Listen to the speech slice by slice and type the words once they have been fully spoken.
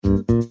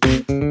What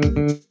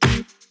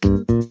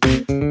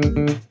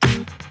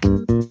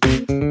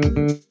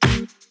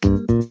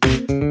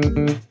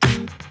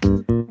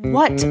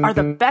are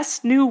the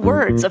best new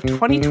words of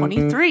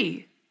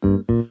 2023?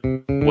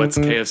 What's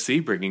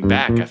KFC bringing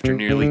back after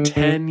nearly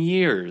 10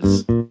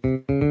 years?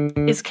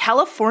 Is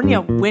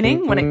California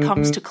winning when it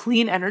comes to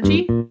clean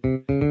energy?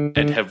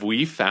 And have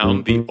we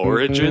found the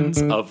origins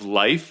of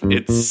life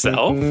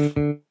itself?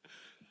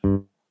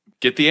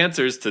 Get the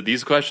answers to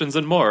these questions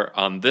and more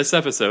on this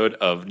episode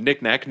of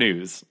Knick-Knack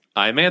News.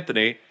 I'm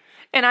Anthony.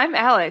 And I'm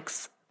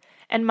Alex.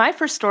 And my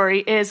first story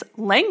is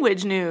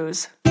language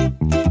news.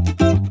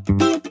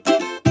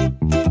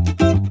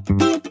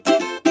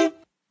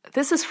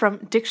 This is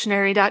from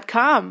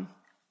dictionary.com.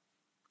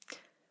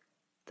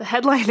 The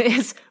headline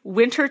is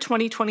Winter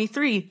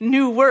 2023,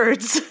 New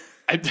Words.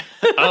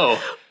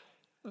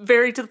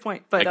 Very to the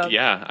point. But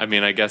yeah, I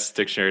mean, I guess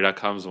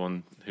dictionary.com is the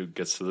one who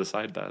gets to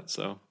decide that,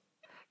 so.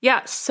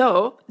 Yeah,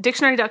 so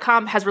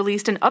dictionary.com has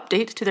released an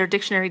update to their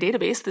dictionary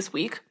database this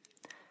week,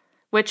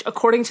 which,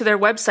 according to their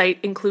website,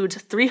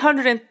 includes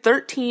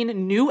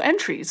 313 new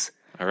entries.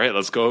 All right,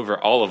 let's go over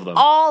all of them.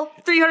 All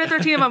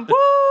 313 of them.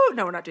 Woo!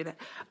 No, we're not doing that.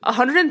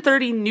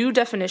 130 new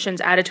definitions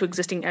added to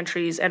existing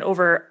entries and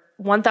over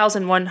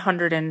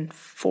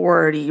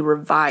 1,140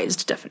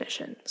 revised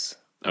definitions.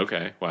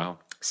 Okay, wow.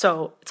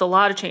 So it's a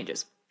lot of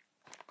changes.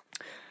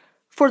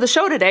 For the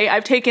show today,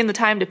 I've taken the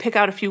time to pick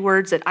out a few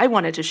words that I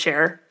wanted to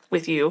share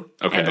with you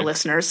and the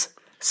listeners.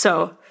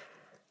 So,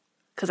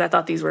 because I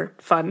thought these were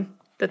fun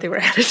that they were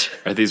added.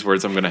 Are these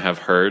words I'm going to have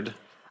heard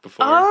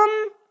before?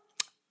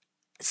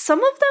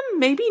 Some of them,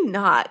 maybe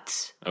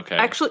not. Okay.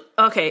 Actually,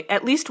 okay,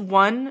 at least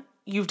one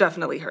you've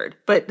definitely heard.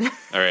 But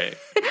all right.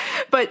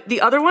 But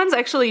the other ones,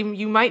 actually,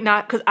 you might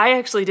not, because I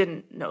actually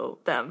didn't know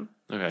them.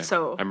 Okay.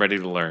 So I'm ready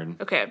to learn.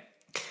 Okay.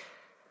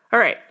 All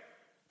right.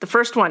 The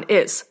first one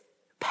is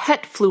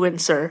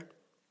petfluencer.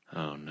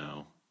 Oh,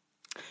 no.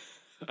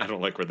 I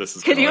don't like where this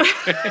is going.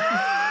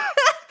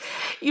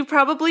 You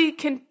probably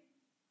can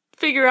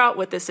figure out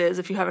what this is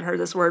if you haven't heard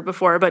this word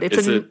before, but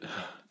do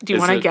you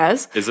want to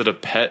guess? Is it a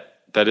pet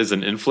that is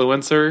an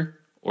influencer,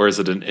 or is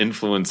it an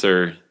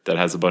influencer that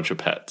has a bunch of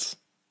pets?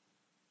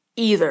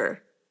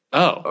 Either.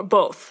 Oh. Or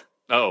both.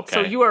 Oh, okay.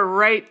 So you are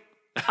right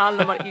on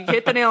the money. You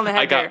hit the nail on the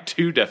head. I got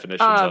two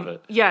definitions of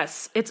it.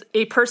 Yes. It's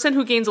a person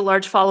who gains a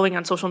large following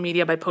on social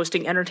media by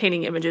posting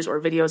entertaining images or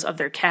videos of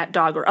their cat,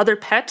 dog, or other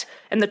pet,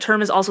 and the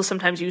term is also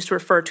sometimes used to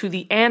refer to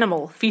the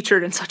animal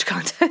featured in such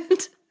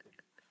content.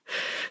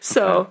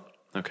 So,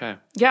 okay.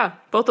 Yeah,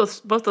 both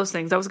those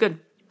things. That was good.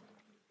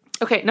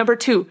 Okay, number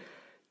 2,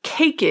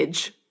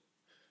 cakeage.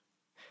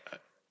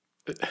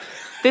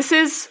 This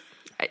is,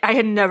 I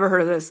had never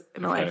heard of this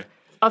in my life.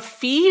 A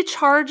fee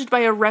charged by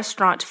a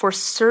restaurant for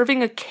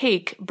serving a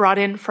cake brought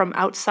in from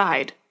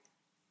outside.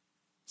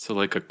 So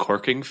like a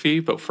corking fee,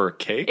 but for a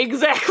cake?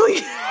 Exactly.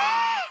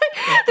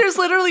 There's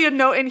literally a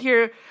note in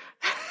here.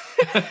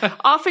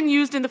 Often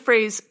used in the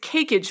phrase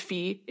cakeage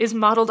fee is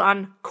modeled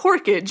on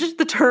corkage,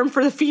 the term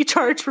for the fee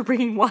charged for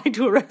bringing wine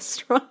to a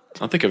restaurant. I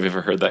don't think I've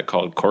ever heard that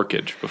called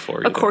corkage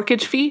before. A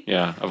corkage fee?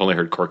 Yeah, I've only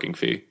heard corking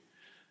fee.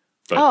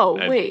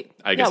 But wait.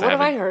 I guess what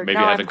have I heard? Maybe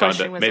I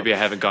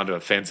haven't gone to a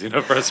fancy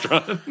enough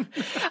restaurant.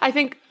 I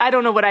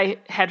don't know what I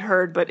had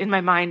heard, but in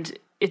my mind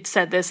it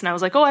said this, and I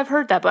was like, oh, I've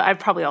heard that, but I've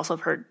probably also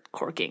heard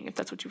corking, if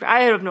that's what you've heard.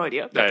 I have no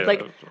idea.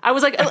 I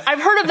was like,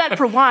 I've heard of that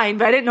for wine,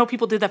 but I didn't know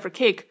people did that for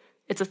cake.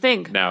 It's a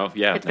thing. Now,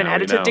 yeah. It's been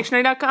added to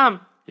dictionary.com.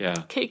 Yeah.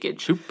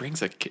 Cakeage. Who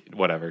brings a cake?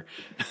 Whatever.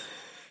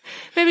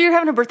 Maybe you're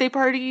having a birthday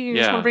party, you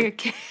just want to bring a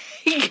cake.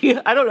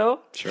 I don't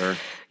know. Sure.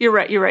 You're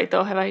right,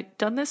 though. Have I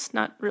done this?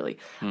 Not really.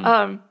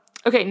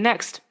 Okay,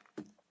 next.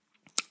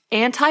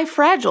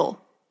 Anti-fragile.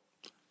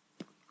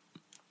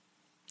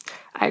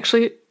 I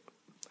actually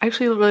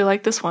really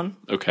like this one.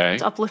 Okay.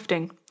 It's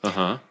uplifting.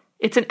 Uh-huh.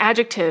 It's an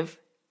adjective.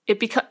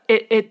 It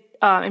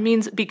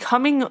means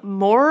becoming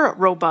more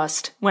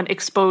robust when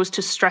exposed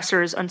to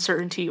stressors,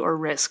 uncertainty, or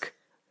risk.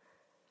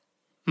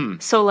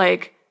 So,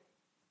 like,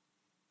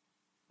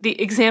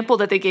 the example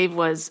that they gave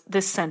was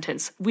this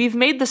sentence. We've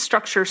made the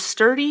structure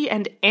sturdy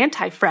and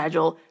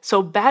anti-fragile,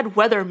 so bad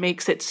weather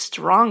makes it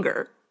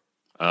stronger.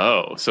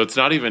 Oh, so it's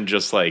not even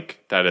just like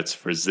that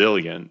it's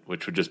resilient,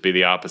 which would just be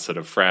the opposite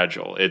of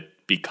fragile. It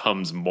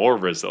becomes more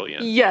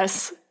resilient.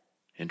 Yes.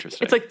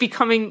 Interesting. It's like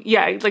becoming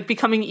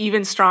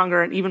even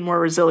stronger and even more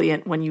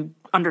resilient when you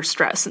under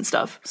stress and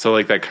stuff. So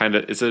like that kind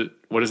of,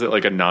 what is it,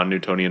 like a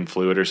non-Newtonian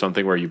fluid or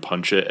something where you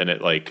punch it and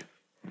it like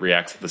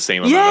reacts with the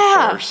same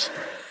amount of force?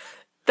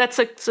 That's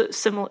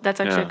similar.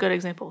 That's actually a good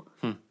example.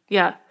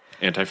 Yeah.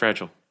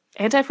 Anti-fragile.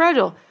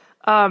 Anti-fragile.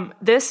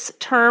 This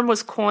term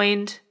was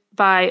coined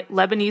by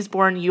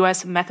Lebanese-born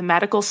U.S.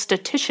 mathematical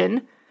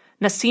statistician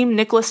Nassim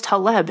Nicholas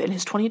Taleb in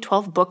his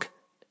 2012 book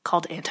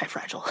called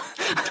Anti-Fragile.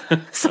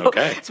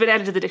 It's been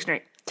added to the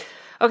dictionary.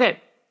 Okay.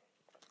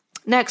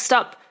 Next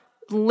up,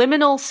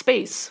 liminal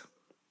space.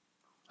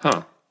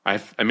 Huh.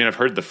 I've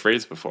heard the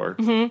phrase before.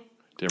 Mm-hmm.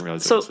 Didn't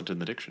realize it wasn't in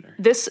the dictionary.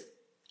 This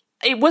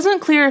It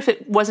wasn't clear if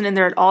it wasn't in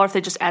there at all, or if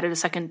they just added a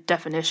second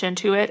definition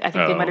to it. I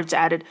think they might have just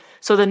added.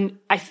 So then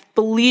I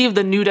believe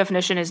the new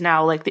definition is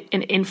now like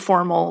an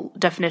informal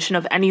definition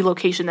of any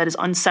location that is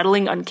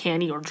unsettling,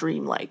 uncanny, or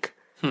dreamlike.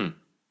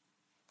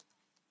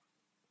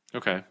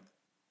 Okay.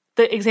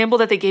 The example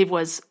that they gave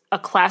was a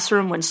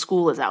classroom when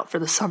school is out for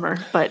the summer,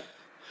 but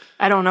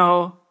I don't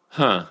know.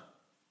 Huh.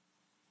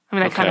 I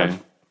mean, I kind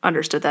of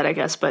understood that, I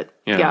guess, but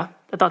yeah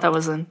I thought that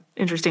was an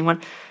interesting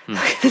one.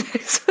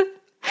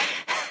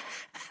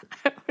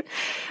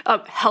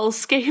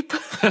 Hellscape.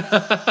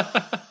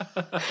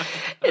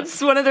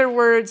 It's one of their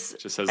words.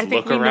 Just says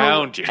look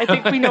around you. I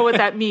think we know what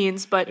that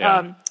means, but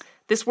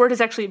this word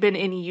has actually been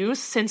in use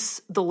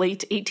since the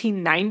late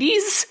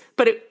 1890s,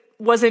 but it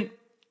wasn't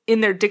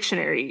in their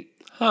dictionary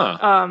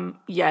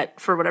yet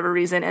for whatever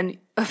reason, and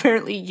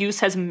apparently use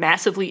has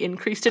massively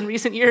increased in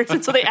recent years,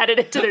 and so they added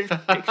it to their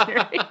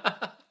dictionary.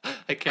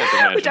 I can't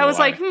imagine Which I was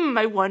why. like,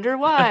 I wonder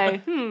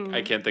why.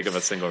 I can't think of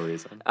a single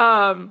reason.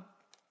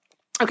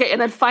 Okay,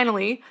 and then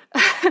finally,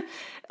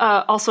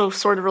 also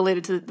sort of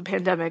related to the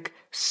pandemic,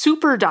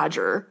 Super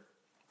Dodger.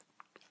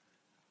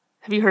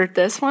 Have you heard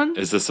this one?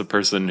 Is this a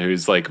person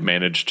who's like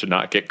managed to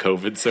not get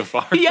COVID so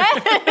far?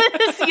 Yes,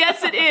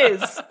 it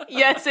is.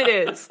 Yes, it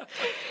is.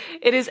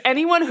 It is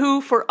anyone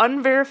who, for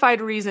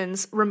unverified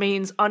reasons,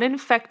 remains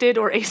uninfected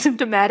or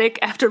asymptomatic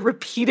after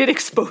repeated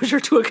exposure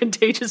to a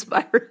contagious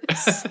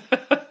virus.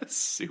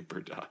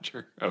 Super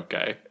Dodger.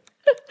 Okay.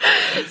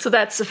 So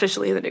that's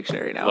officially in the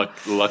dictionary now.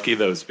 Lucky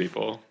those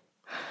people.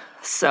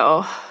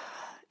 So,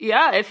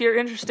 yeah, if you're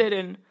interested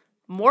in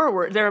more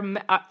words, there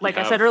are, like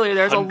I said earlier,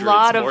 there's a Hundreds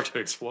lot of more to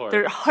explore.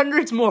 There are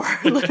hundreds more,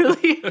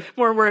 literally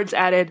more words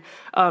added.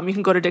 You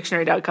can go to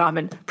dictionary.com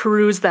and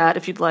peruse that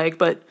if you'd like.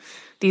 But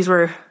these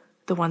were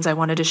the ones I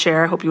wanted to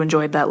share. I hope you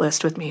enjoyed that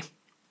list with me.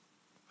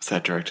 Was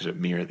that directed at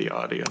me or the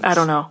audience? I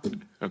don't know.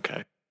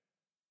 Okay.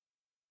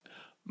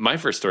 My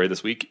first story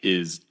this week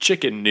is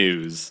chicken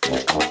news.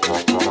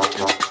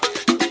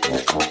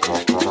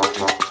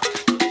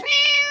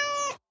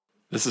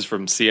 This is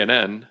from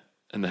CNN,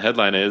 and the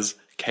headline is,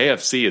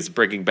 KFC is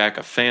bringing back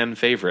a fan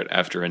favorite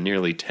after a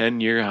nearly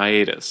 10-year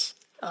hiatus.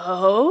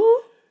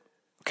 Oh,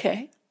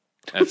 okay.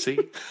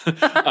 FC?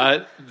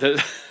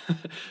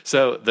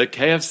 So the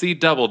KFC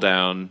Double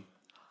Down,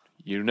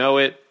 you know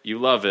it, you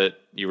love it,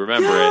 you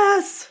remember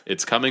it.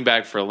 It's coming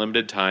back for a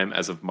limited time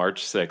as of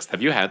March 6th.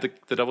 Have you had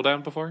the Double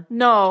Down before?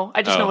 No,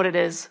 I just know what it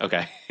is.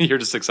 Okay. You're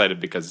just excited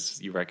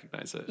because you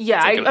recognize it.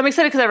 Yeah, I'm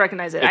excited because I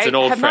recognize it. It's an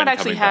old I have friend not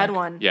actually coming had back.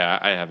 one. Yeah,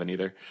 I haven't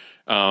either.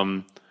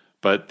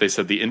 But they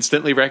said the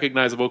instantly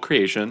recognizable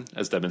creation,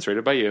 as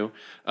demonstrated by you,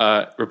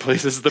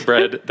 replaces the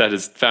bread that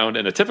is found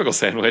in a typical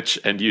sandwich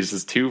and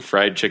uses 2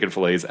 fried chicken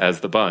fillets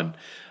as the bun.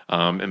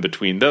 And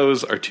between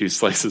those are 2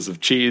 slices of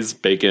cheese,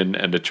 bacon,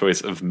 and a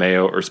choice of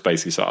mayo or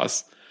spicy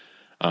sauce.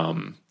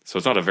 So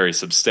it's not a very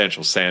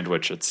substantial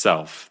sandwich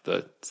itself.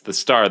 The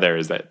star there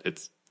is that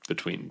it's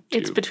between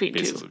two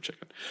pieces of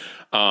chicken.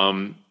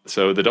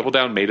 So the Double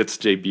Down made its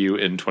debut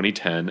in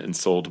 2010 and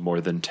sold more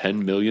than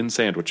 10 million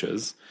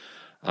sandwiches.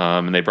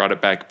 And they brought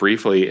it back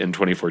briefly in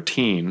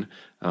 2014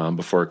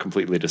 before it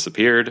completely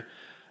disappeared.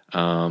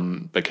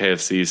 But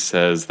KFC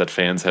says that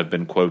fans have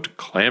been, quote,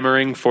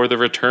 clamoring for the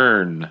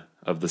return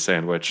of the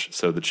sandwich.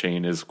 So the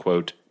chain is,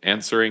 quote,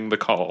 answering the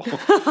call.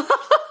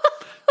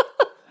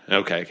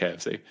 Okay,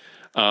 KFC.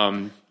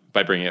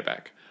 By bringing it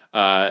back.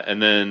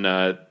 And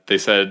then they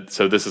said,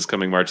 so this is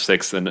coming March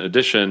 6th. In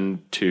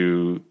addition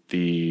to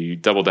the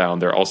Double Down,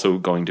 they're also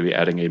going to be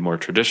adding a more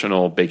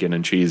traditional bacon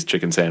and cheese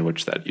chicken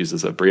sandwich that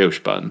uses a brioche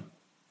bun,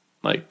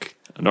 like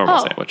a normal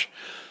sandwich.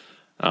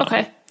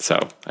 Okay. So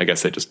I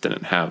guess they just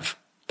didn't have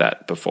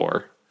that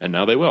before, and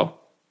now they will,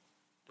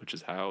 which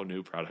is how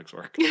new products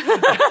work.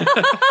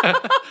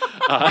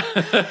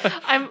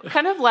 I'm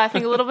kind of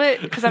laughing a little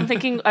bit because I'm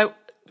thinking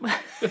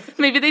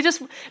maybe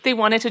they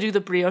wanted to do the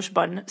brioche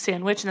bun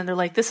sandwich, and then they're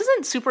like, this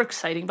isn't super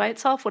exciting by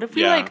itself. What if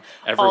we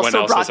everyone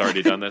else has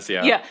already done this?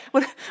 Yeah. Yeah.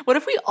 What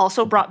if we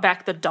also brought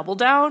back the Double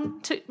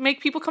Down to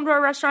make people come to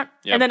our restaurant?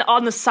 Yep. And then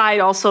on the side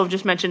also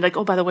just mentioned like,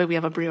 oh, by the way, we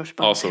have a brioche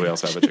bun. Also, we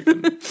also have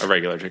a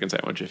regular chicken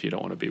sandwich if you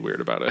don't want to be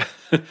weird about it.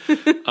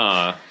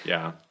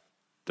 Yeah.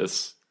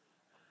 This,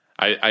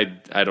 I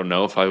don't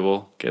know if I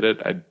will get it.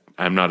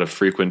 I'm not a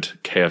frequent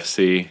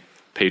KFC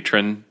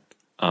patron.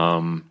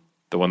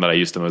 The one that I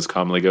used to most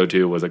commonly go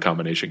to was a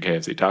combination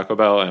KFC Taco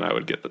Bell, and I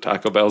would get the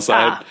Taco Bell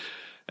side.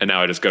 And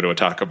now I just go to a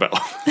Taco Bell.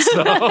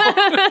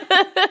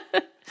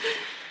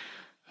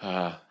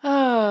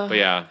 But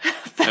yeah.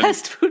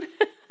 Fast food.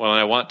 Well, and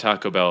I want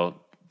Taco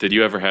Bell. Did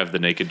you ever have the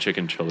naked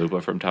chicken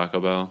chalupa from Taco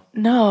Bell?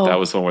 No. That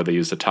was the one where they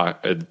used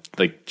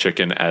like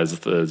chicken as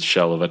the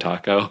shell of a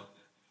taco.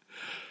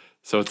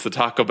 So it's the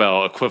Taco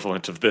Bell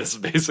equivalent of this,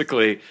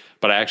 basically.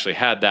 But I actually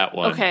had that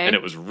one, and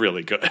it was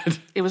really good.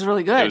 It was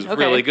really good. It was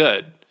really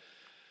good.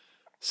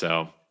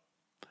 So,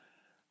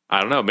 I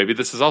don't know. Maybe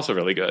this is also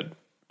really good.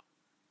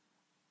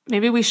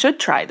 Maybe we should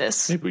try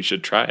this. Maybe we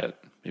should try it.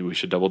 Maybe we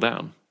should double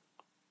down.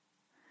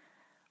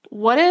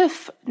 What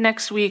if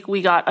next week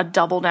we got a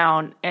Double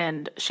Down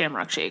and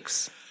Shamrock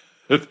Shakes?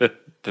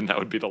 then that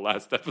would be the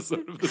last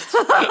episode of this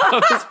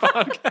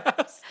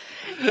podcast.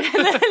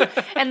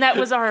 And that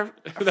was our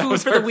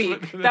food for the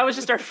week. That was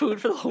just our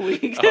food for the whole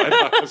week. Oh, I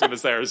thought I was going to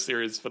say our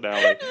series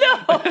finale.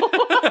 No.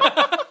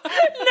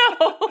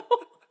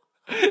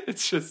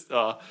 It's just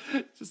the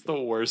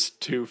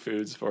worst two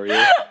foods for you.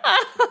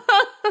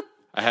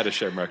 I had a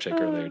shamrock shake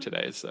earlier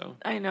today, so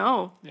I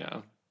know.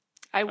 yeah.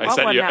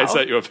 I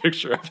sent you a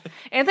picture of it.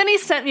 Anthony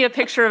sent me a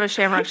picture of a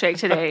shamrock shake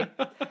today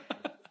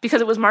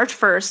because it was March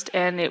 1st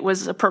and it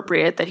was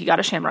appropriate that he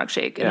got a shamrock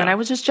shake. And then I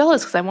was just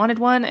jealous because I wanted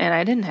one and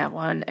I didn't have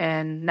one.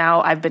 And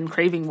now I've been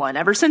craving one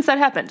ever since that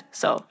happened.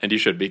 So, and you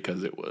should,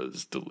 because it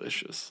was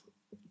delicious.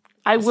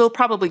 I will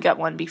probably get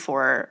one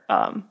before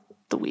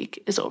the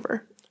week is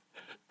over.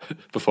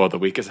 Before the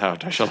week is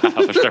out, I shall have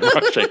a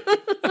shamrock shake.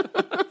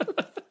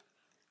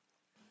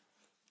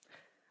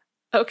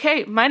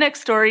 Okay, my next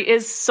story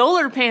is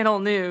solar panel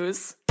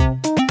news.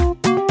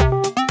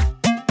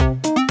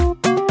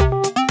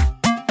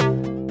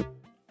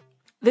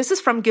 This is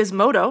from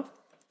Gizmodo,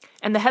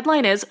 and the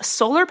headline is,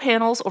 Solar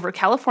panels over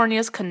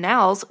California's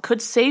canals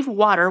could save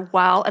water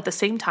while at the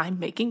same time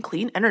making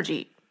clean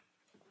energy.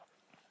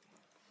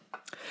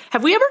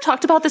 Have we ever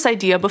talked about this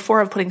idea before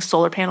of putting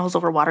solar panels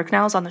over water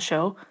canals on the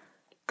show?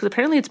 Because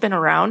apparently it's been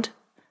around.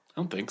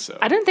 I don't think so.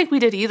 I didn't think we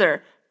did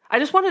either. I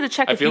just wanted to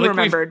check if you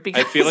remembered.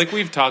 I feel like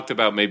we've talked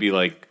about maybe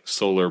like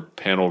solar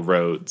panel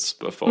roads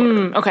before.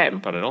 Okay.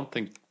 But I don't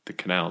think the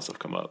canals have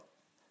come up.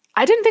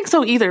 I didn't think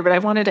so either, but I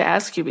wanted to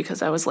ask you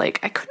because I was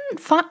like, I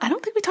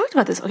don't think we talked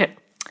about this. Okay.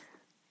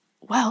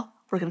 Well,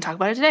 we're going to talk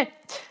about it today.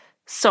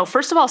 So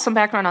first of all, some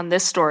background on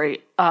this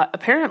story.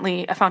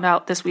 Apparently, I found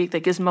out this week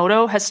that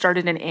Gizmodo has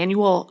started an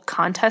annual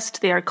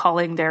contest they are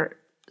calling their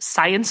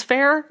Science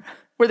Fair,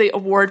 where they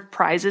award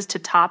prizes to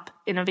top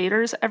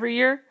innovators every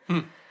year.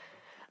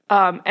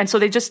 And so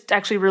they just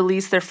actually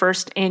released their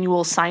first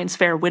annual Science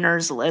Fair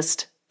winners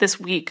list this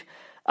week.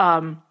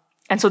 And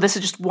so this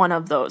is just one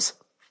of those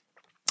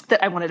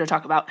that I wanted to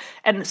talk about.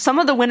 And some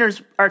of the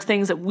winners are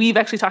things that we've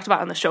actually talked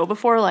about on the show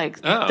before,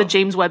 like the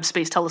James Webb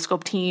Space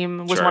Telescope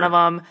team was one of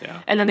them.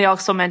 Yeah. And then they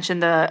also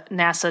mentioned the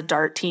NASA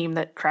DART team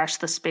that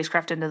crashed the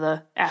spacecraft into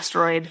the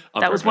asteroid.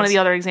 That was one of the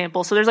other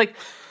examples. So there's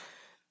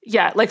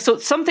so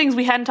some things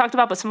we hadn't talked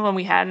about, but some of them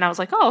we had. And I was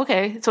like, oh,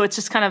 okay. So it's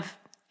just kind of,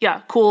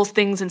 cool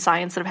things in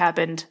science that have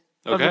happened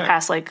over the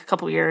past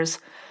couple of years.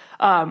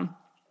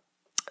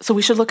 So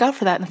we should look out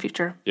for that in the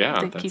future.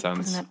 Yeah,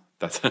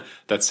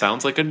 that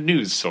sounds like a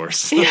news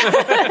source.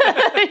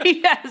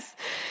 Yes.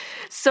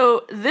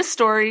 So this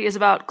story is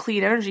about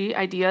clean energy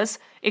ideas.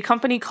 A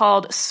company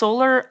called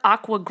Solar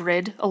Aqua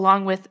Grid,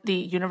 along with the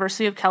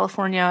University of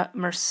California,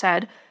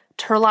 Merced,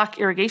 Turlock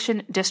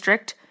Irrigation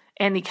District,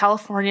 and the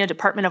California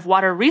Department of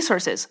Water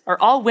Resources are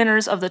all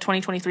winners of the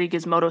 2023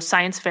 Gizmodo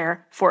Science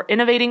Fair for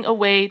innovating a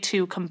way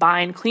to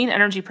combine clean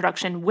energy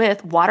production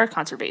with water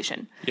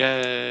conservation.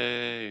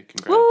 Yay!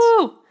 Congrats.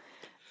 Woo!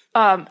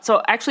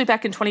 So actually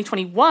back in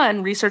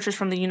 2021, researchers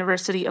from the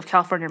University of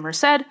California,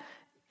 Merced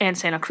and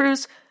Santa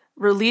Cruz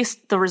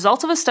released the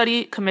results of a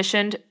study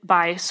commissioned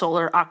by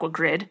Solar Aqua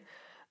Grid,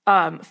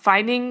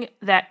 finding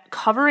that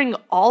covering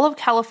all of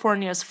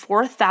California's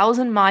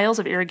 4,000 miles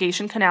of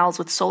irrigation canals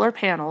with solar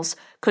panels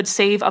could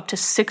save up to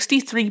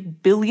 63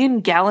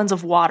 billion gallons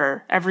of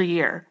water every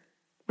year,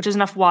 which is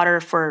enough water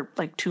for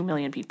 2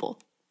 million people,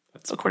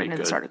 according to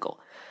this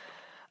article.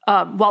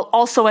 While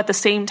also at the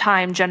same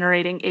time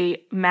generating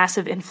a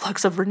massive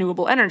influx of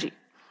renewable energy.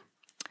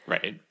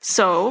 Right.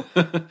 So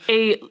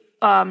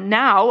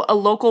now a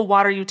local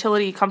water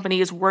utility company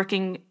is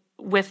working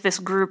with this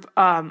group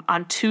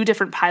on 2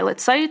 different pilot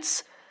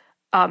sites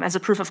as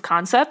a proof of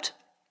concept.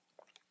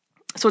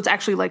 So it's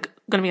actually going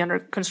to be under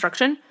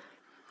construction.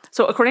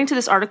 So according to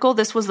this article,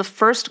 this was the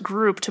first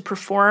group to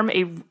perform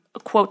a,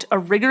 quote, a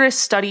rigorous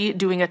study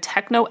doing a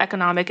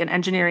techno-economic and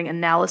engineering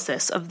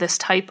analysis of this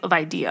type of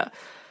idea,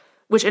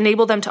 which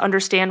enabled them to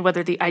understand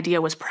whether the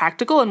idea was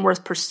practical and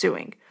worth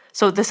pursuing.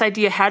 So this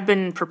idea had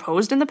been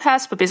proposed in the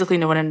past, but basically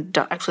no one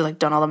had actually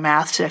done all the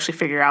math to actually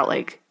figure out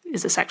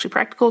is this actually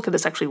practical? Could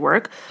this actually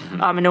work?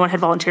 Mm-hmm. And no one had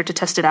volunteered to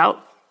test it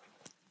out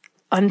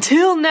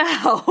until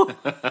now.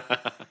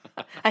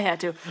 I had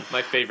to.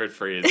 My favorite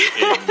phrase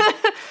in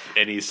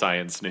any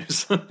science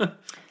news.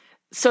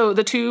 So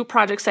the 2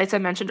 project sites I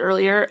mentioned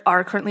earlier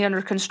are currently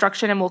under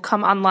construction and will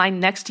come online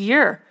next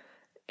year.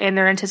 And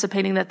they're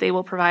anticipating that they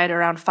will provide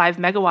around 5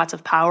 megawatts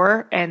of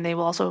power, and they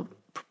will also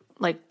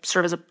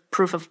serve as a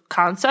proof of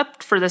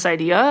concept for this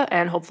idea,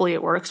 and hopefully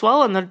it works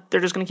well, and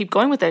they're just going to keep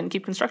going with it and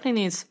keep constructing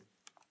these.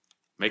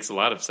 Makes a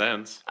lot of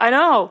sense. I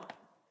know.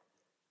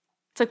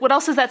 It's what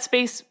else is that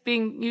space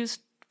being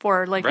used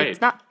for? Right.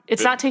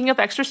 It's not taking up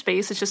extra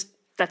space. It's just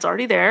that's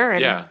already there.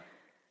 And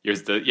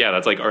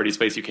that's already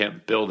space you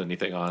can't build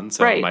anything on,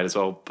 so might as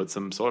well put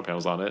some solar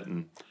panels on it.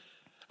 And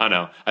I don't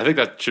know. I think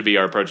that should be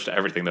our approach to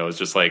everything, though. Is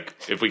just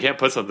if we can't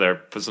put something there,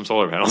 put some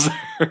solar panels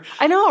there.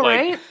 I know,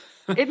 right?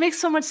 It makes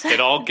so much sense.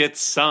 It all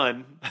gets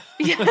sun.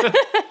 Yeah, right.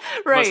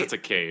 Unless it's a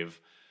cave.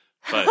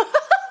 But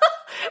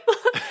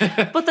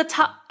but the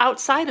top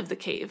outside of the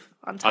cave,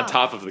 on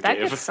top of the that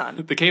cave, gets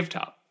sun. The cave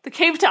top. The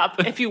cave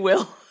top, if you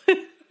will.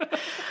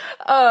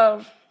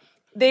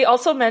 They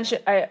also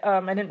mentioned, I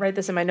didn't write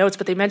this in my notes,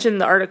 but they mentioned in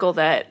the article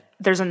that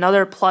there's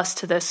another plus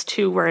to this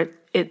too, where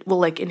it will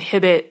like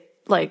inhibit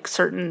like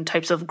certain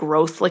types of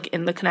growth like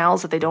in the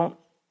canals that they don't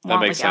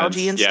want, like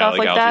algae and stuff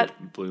like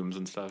that. Blooms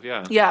and stuff,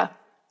 yeah. Yeah.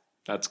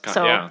 That's kind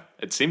of, yeah.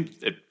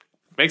 It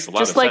makes a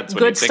lot of sense. Just like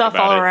good stuff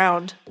all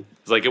around.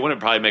 It's like it wouldn't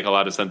probably make a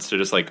lot of sense to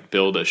just like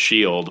build a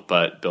shield,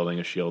 but building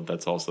a shield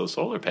that's also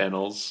solar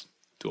panels,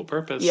 dual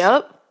purpose.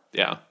 Yep.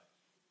 Yeah.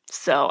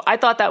 So I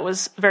thought that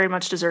was very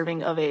much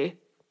deserving of a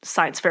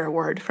science fair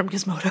award from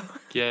Gizmodo.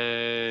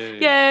 Yay. Yay.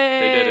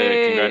 They did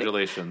it.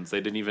 Congratulations.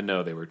 They didn't even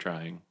know they were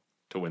trying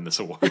to win this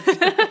award.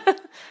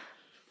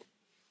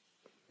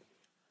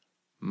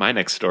 My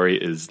next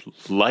story is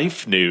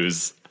Life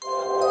News.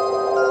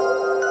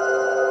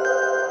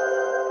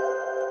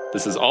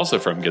 This is also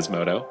from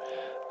Gizmodo.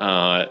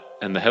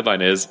 And the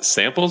headline is,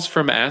 Samples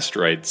from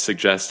asteroids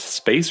suggest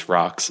space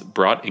rocks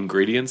brought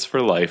ingredients for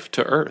life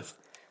to Earth.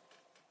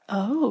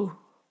 Oh.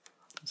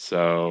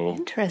 So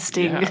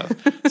interesting. Yeah.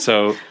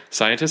 So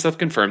scientists have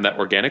confirmed that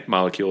organic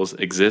molecules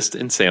exist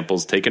in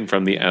samples taken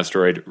from the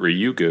asteroid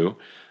Ryugu,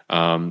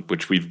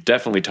 which we've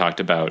definitely talked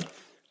about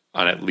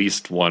on at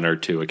least one or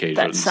two occasions.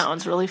 That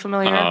sounds really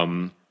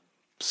familiar.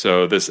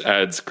 So this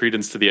adds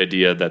credence to the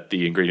idea that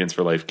the ingredients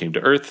for life came to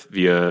Earth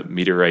via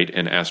meteorite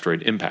and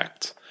asteroid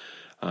impacts.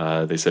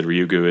 They said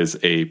Ryugu is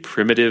a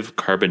primitive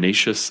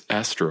carbonaceous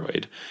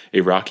asteroid,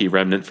 a rocky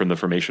remnant from the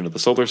formation of the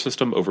solar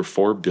system over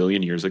 4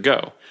 billion years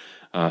ago.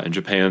 And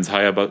Japan's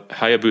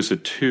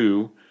Hayabusa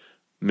 2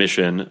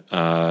 mission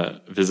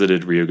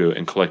visited Ryugu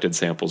and collected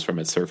samples from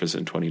its surface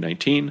in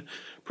 2019,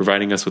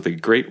 providing us with a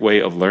great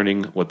way of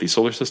learning what the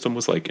solar system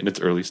was like in its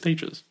early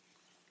stages.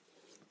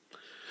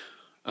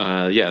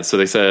 So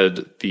they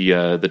said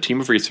the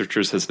team of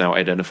researchers has now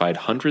identified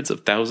hundreds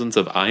of thousands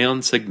of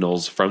ion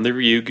signals from the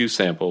Ryugu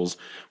samples,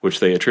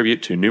 which they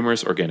attribute to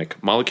numerous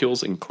organic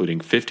molecules,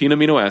 including 15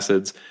 amino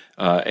acids,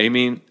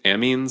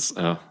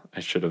 amines. I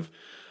should have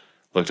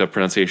looked up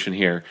pronunciation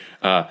here.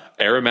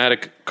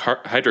 Aromatic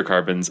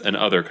hydrocarbons and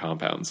other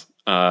compounds.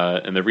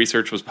 And the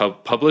research was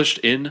published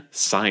in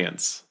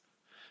Science,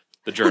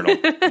 the journal,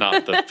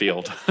 not the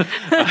field.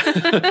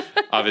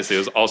 Obviously, it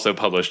was also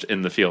published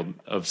in the field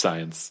of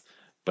science,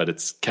 but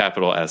it's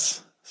capital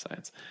S,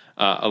 science.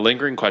 A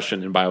lingering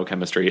question in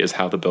biochemistry is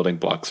how the building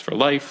blocks for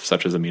life,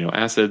 such as amino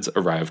acids,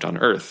 arrived on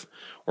Earth.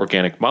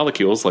 Organic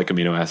molecules like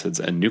amino acids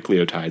and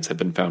nucleotides have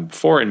been found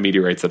before in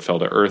meteorites that fell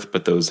to Earth,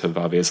 but those have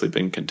obviously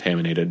been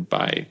contaminated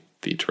by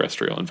the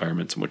terrestrial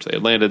environments in which they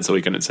had landed, so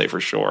we couldn't say for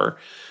sure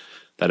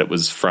that it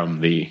was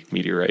from the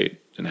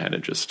meteorite and had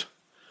it just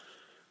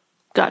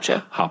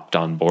hopped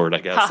on board, I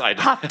guess.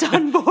 Hopped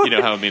on board. You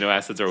know how amino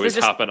acids are always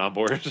hopping on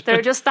board?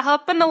 They're just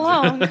hopping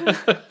along.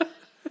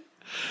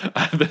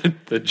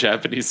 The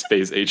Japanese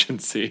Space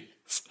Agency's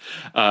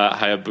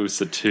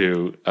Hayabusa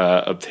 2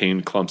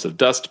 obtained clumps of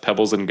dust,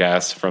 pebbles, and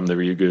gas from the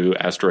Ryugu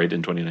asteroid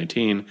in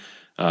 2019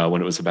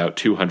 when it was about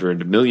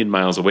 200 million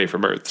miles away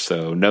from Earth,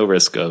 so no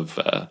risk of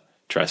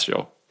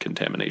terrestrial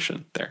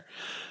contamination there.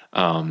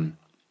 And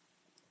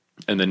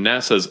then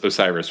NASA's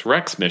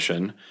OSIRIS-REx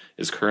mission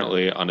is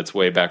currently on its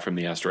way back from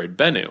the asteroid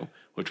Bennu,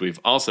 which we've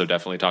also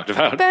definitely talked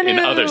about in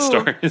other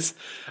stories,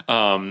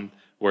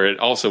 where it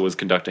also was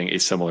conducting a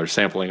similar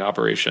sampling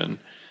operation.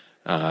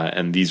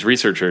 And these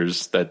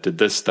researchers that did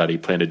this study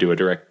plan to do a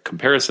direct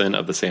comparison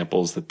of the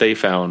samples that they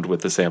found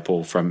with the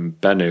sample from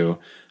Bennu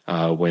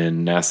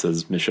when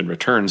NASA's mission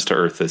returns to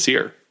Earth this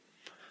year.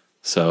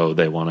 So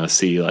they want to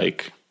see,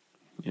 like,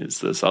 is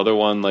this other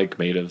one like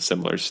made of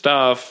similar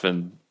stuff?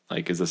 And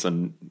like, is this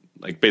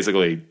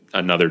basically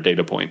another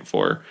data point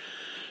for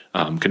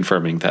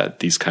confirming that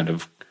these kind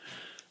of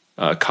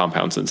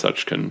compounds and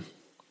such could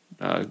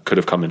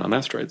have come in on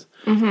asteroids?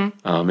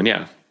 Mm-hmm. And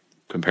yeah.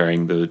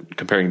 Comparing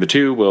the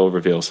two will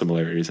reveal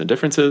similarities and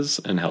differences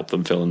and help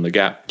them fill in the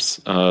gaps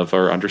of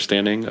our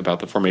understanding about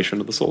the formation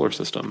of the solar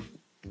system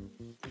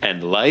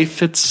and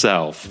life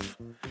itself,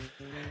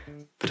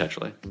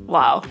 potentially.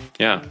 Wow.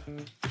 Yeah.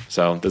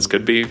 So this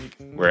could be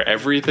where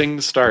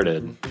everything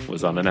started,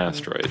 was on an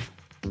asteroid.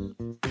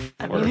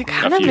 I mean, it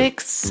kind of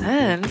makes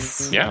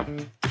sense. Yeah.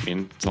 I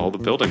mean, it's all the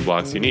building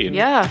blocks you need.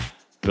 Yeah.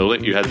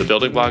 You had the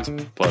building blocks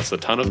plus a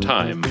ton of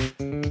time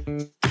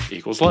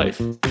equals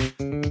life.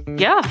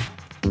 Yeah.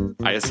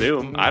 I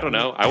assume. I don't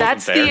know. I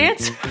wasn't there.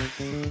 That's the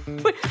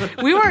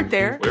answer. We weren't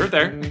there. We were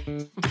there.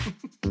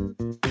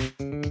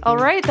 All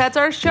right, that's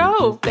our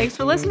show. Thanks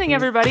for listening,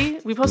 everybody.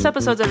 We post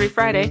episodes every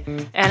Friday.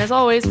 And as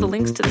always, the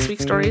links to this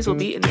week's stories will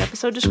be in the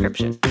episode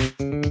description.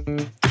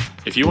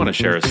 If you want to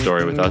share a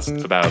story with us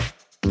about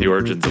the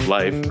origins of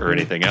life or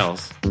anything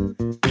else,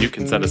 you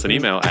can send us an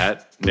email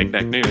at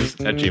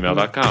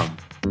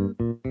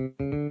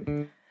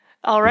knickknacknews@gmail.com.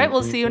 All right,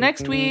 we'll see you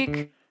next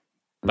week.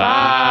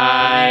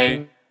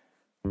 Bye.